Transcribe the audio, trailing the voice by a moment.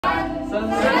生日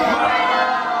快乐！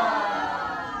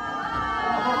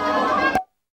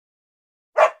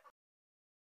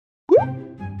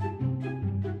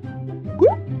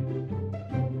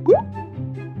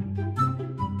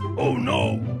 Oh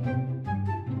no!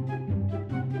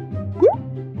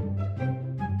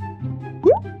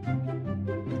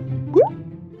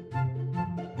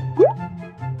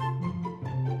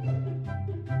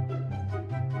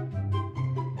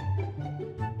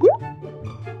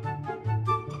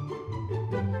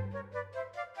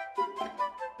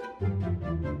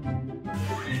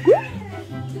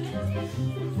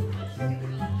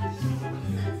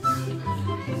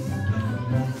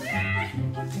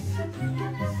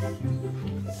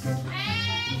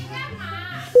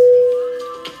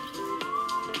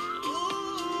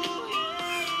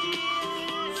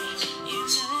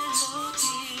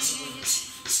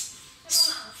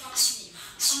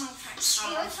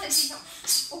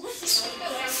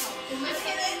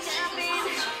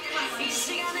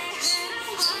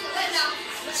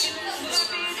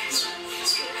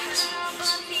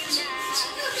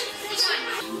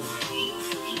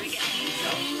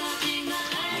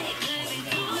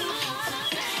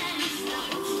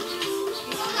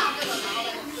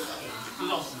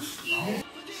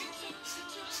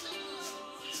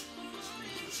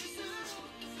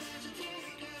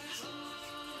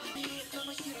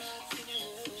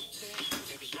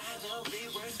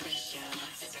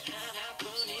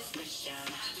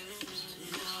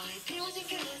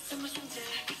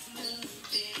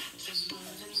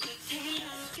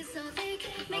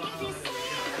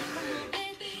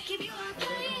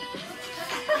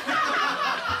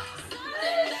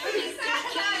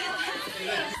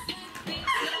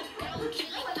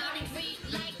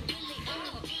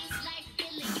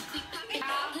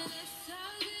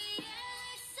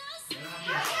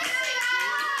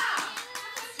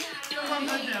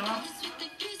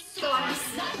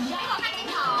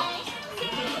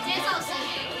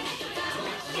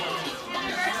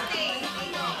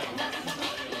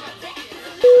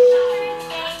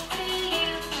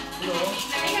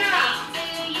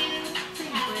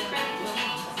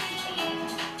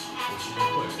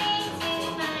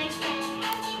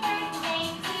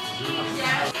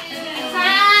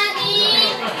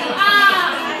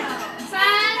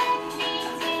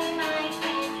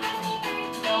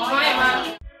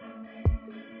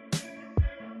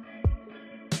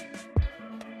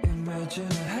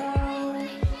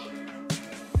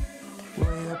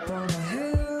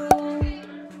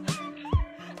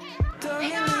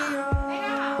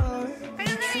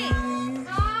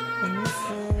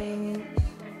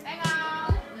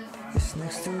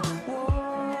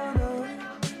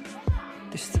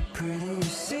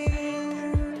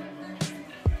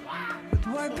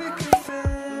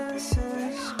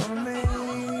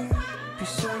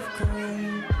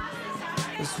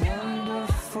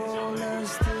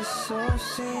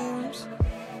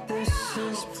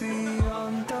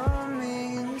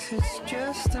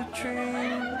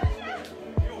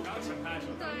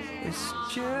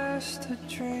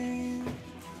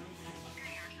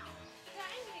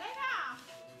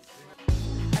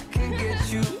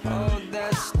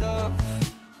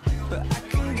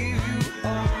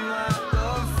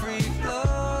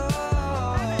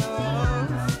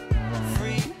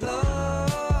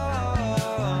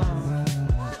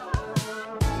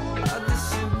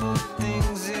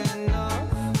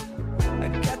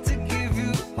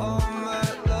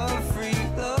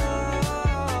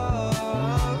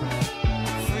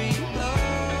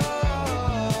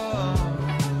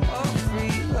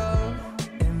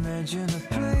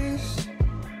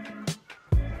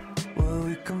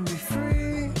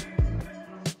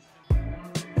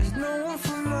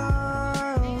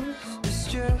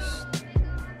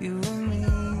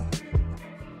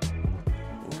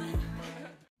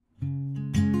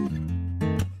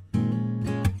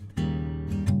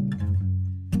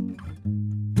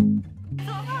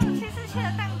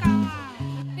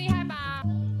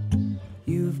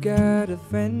 Got a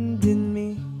friend in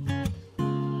me.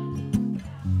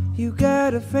 You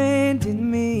got a friend in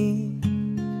me.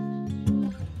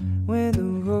 When the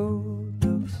road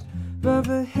looks rough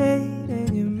ahead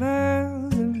and you're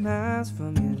miles and miles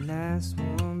from your last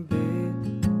warm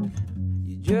bed,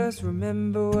 you just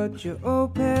remember what your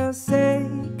old pal said,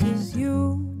 'cause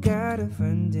you got a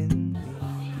friend in me.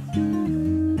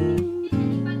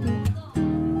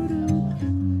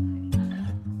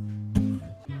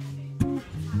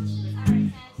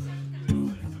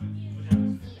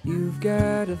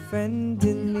 Got a friend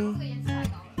in me.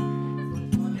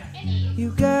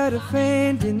 You got a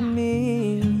friend in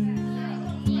me.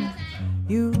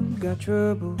 You got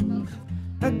troubles,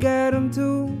 I got them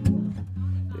too.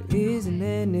 But isn't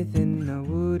anything I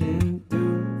wouldn't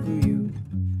do for you.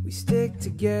 We stick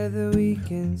together, we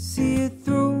can see it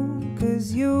through,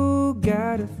 'cause you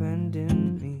got a friend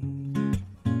in me.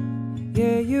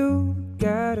 Yeah, you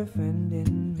got a friend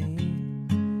in me.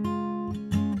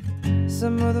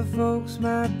 Some other folks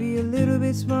might be a little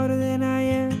bit smarter than I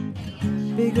am,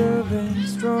 bigger and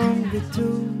stronger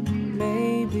too,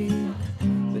 maybe,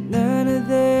 but none of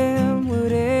them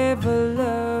would ever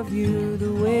love you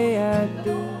the way I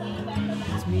do.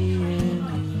 It's me and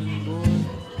you, boy,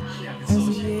 as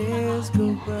the years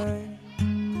go by.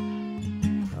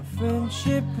 Our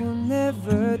friendship will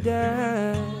never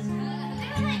die.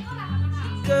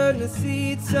 You're gonna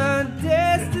see it's our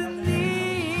destiny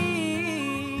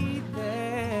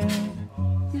that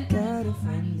you got a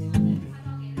friend in me.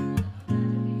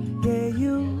 Yeah,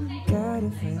 you got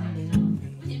a friend in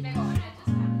me.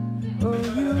 Oh,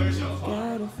 you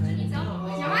got a friend in me.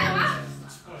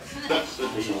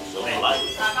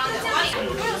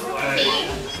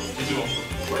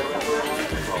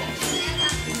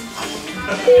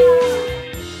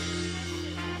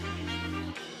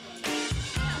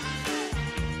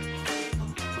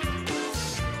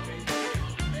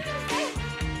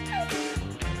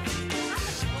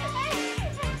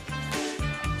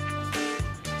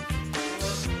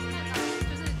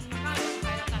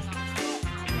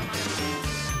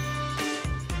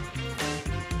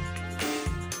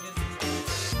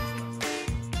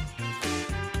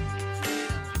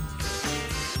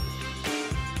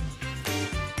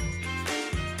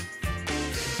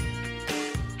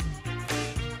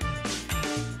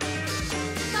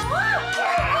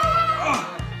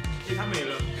 他没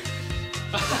了。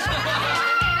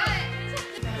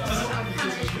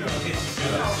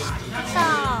上。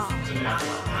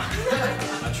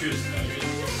他确实，因为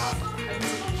他。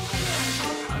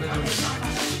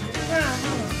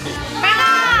爸爸。